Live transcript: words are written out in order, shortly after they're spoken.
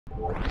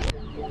What's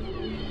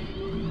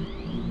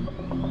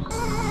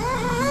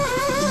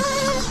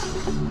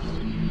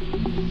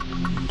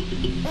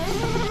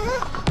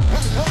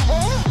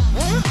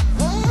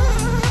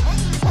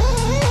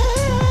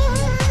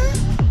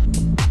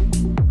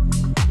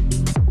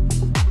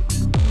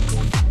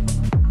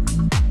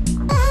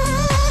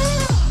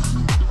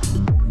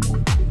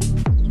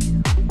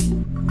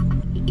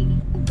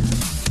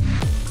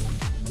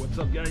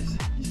up guys,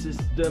 this is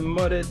the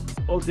modded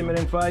Ultimate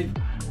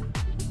N5.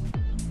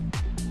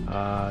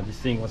 This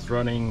thing was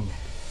running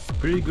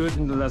pretty good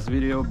in the last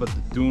video, but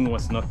the tune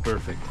was not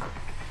perfect.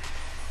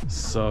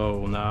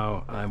 So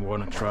now I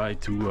want to try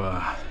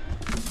to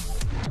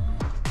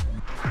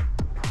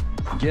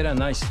get a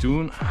nice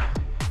tune.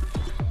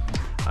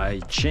 I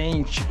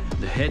changed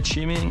the head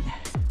shimming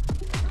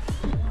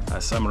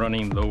as I'm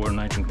running lower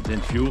nitrogen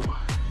content fuel,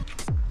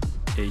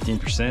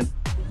 18%.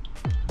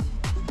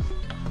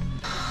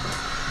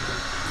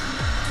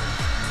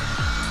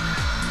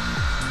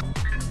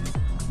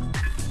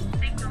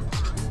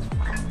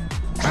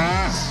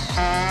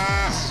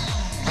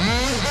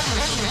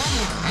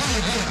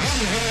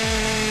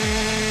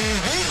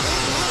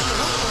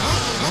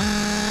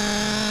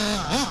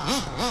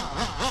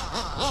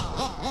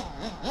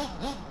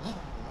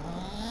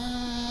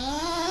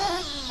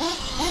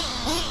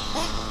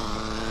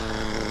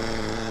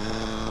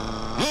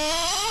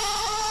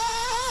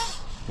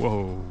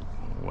 Whoa,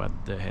 what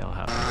the hell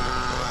happened?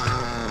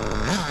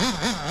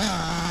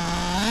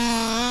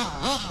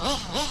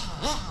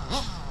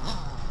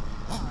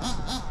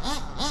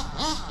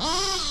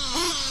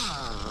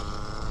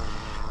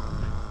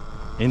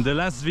 In the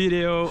last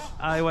video,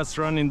 I was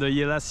running the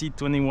Novarossi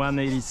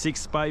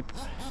 2186 pipe,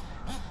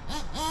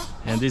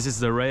 and this is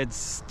the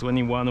Reds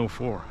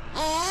 2104.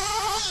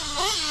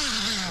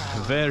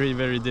 Very,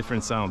 very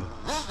different sound.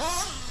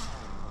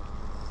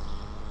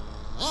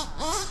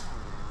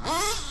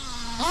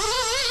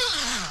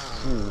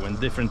 Ooh, and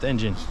different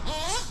engine.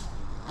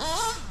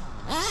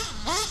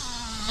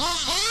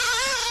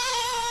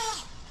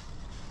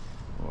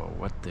 Whoa,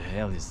 what the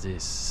hell is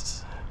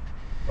this?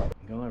 I'm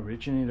gonna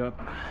richen it up.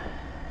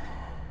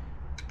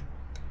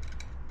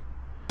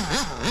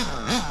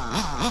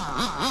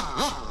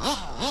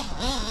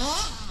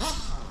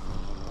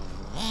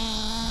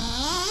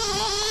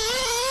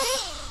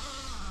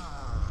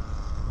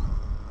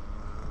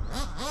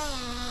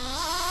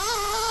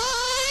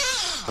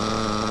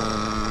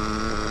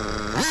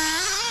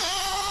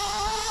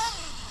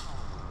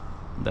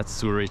 That's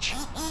too rich.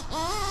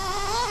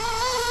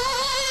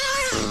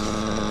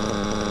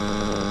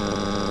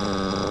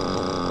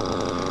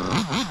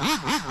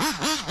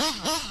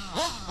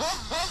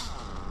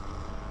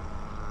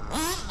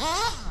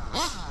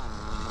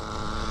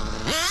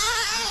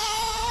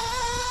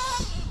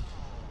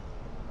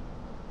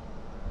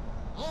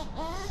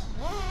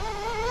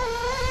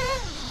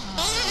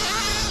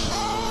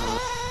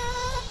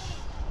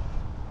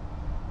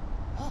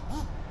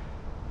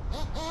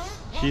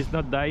 She's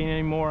not dying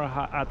anymore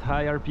at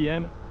high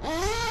RPM.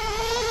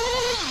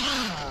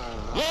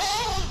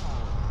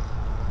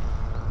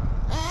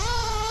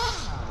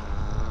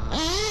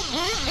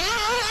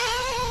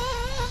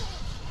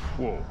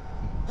 Whoa,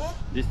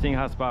 this thing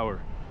has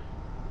power.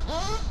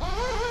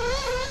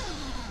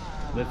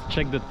 Let's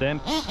check the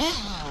temp.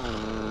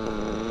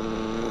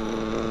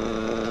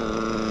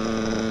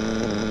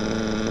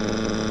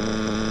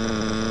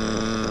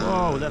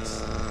 Whoa,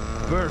 that's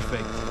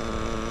perfect.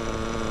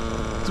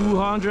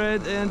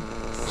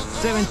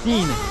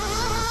 217.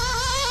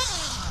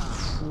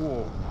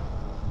 Whoa.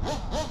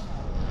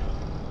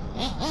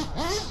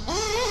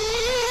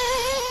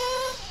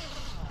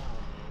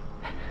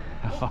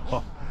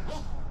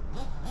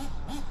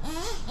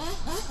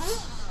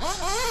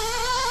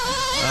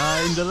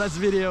 In the last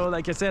video,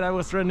 like I said, I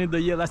was running the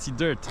Novarossi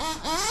Dirt.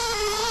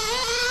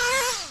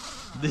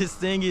 This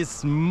thing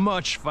is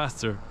much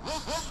faster.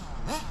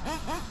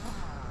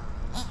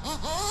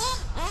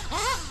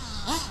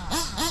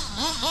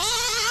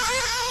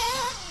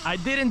 I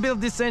didn't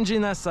build this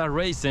engine as a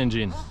race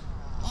engine.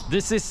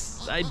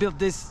 I built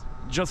this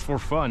just for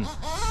fun.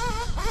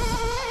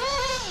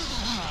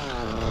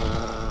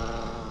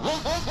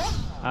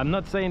 I'm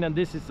not saying that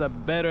this is a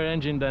better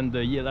engine than the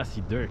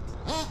Novarossi Dirt.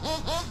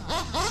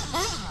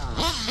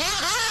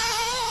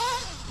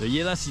 The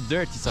Novarossi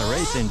Dirt is a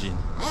race engine.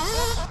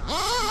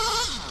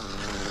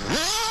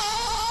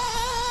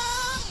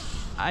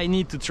 I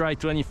need to try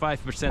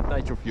 25%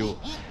 nitro fuel.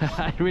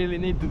 I really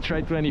need to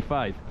try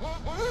 25.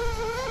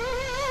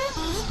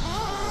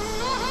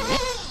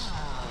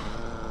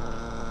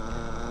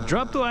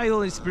 Drop to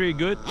idle is pretty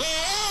good.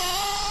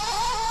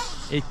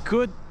 It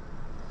could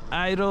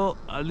idle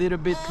a little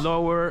bit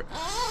lower.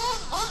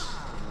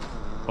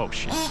 Oh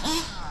shit.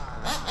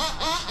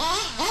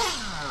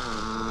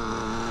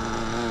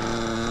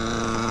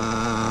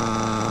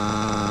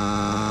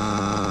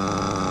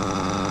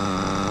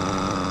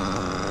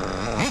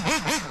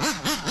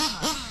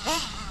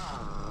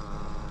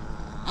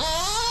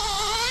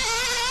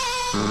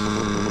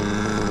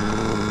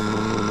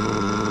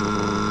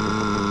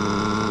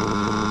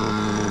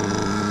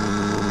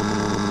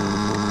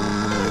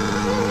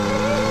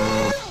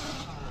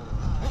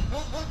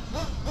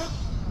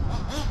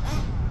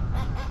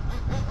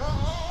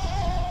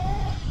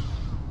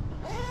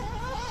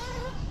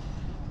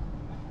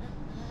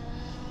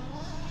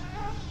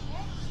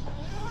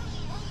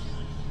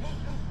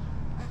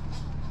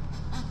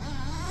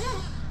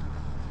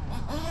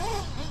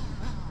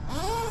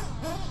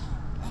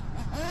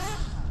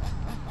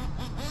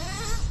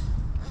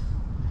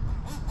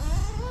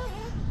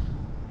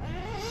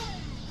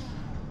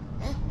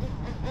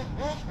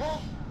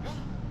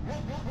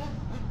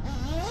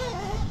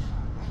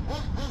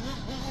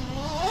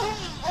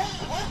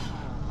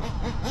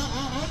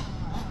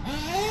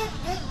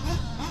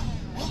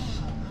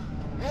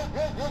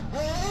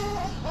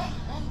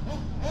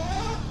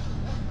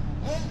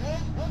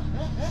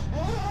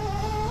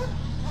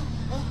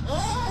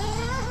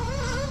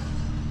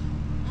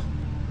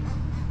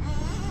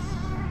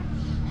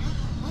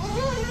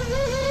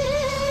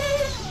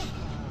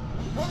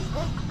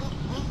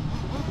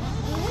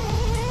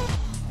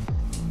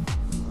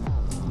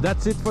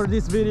 That's it for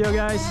this video,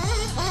 guys.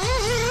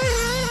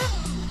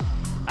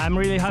 I'm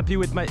really happy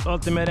with my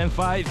Ultimate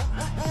M5,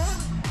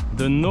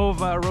 the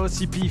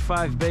Novarossi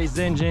P5 based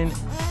engine.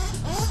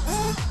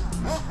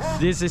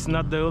 This is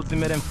not the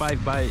Ultimate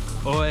M5 by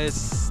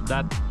OS,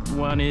 that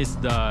one is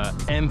the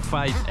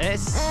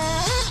M5S,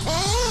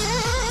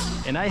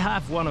 and I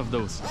have one of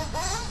those.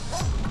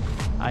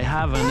 I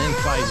have an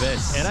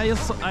M5S, and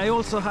I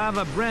also have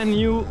a brand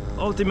new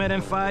Ultimate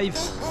M5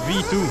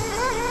 V2.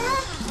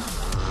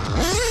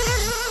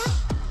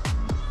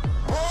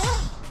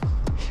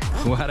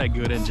 What a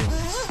good engine,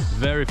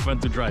 very fun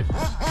to drive.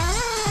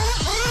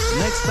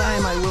 Next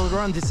time I will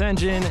run this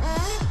engine,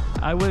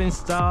 I will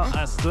install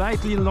a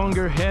slightly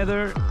longer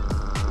header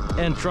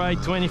and try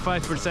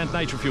 25%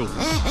 nitro fuel.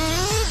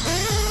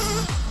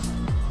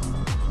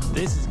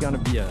 This is gonna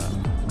be a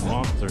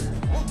monster,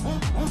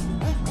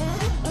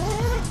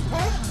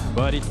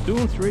 but it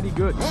tunes really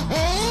good.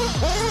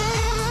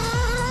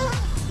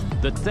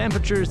 The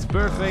temperature is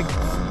perfect,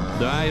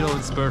 the idle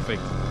is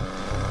perfect.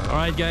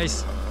 Alright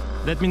guys,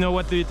 let me know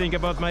what do you think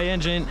about my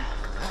engine,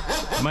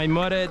 my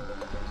modded,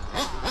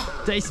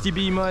 Tasty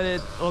Bee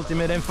modded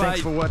Ultimate M5.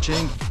 Thanks for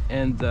watching,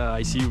 and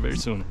I see you very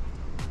soon.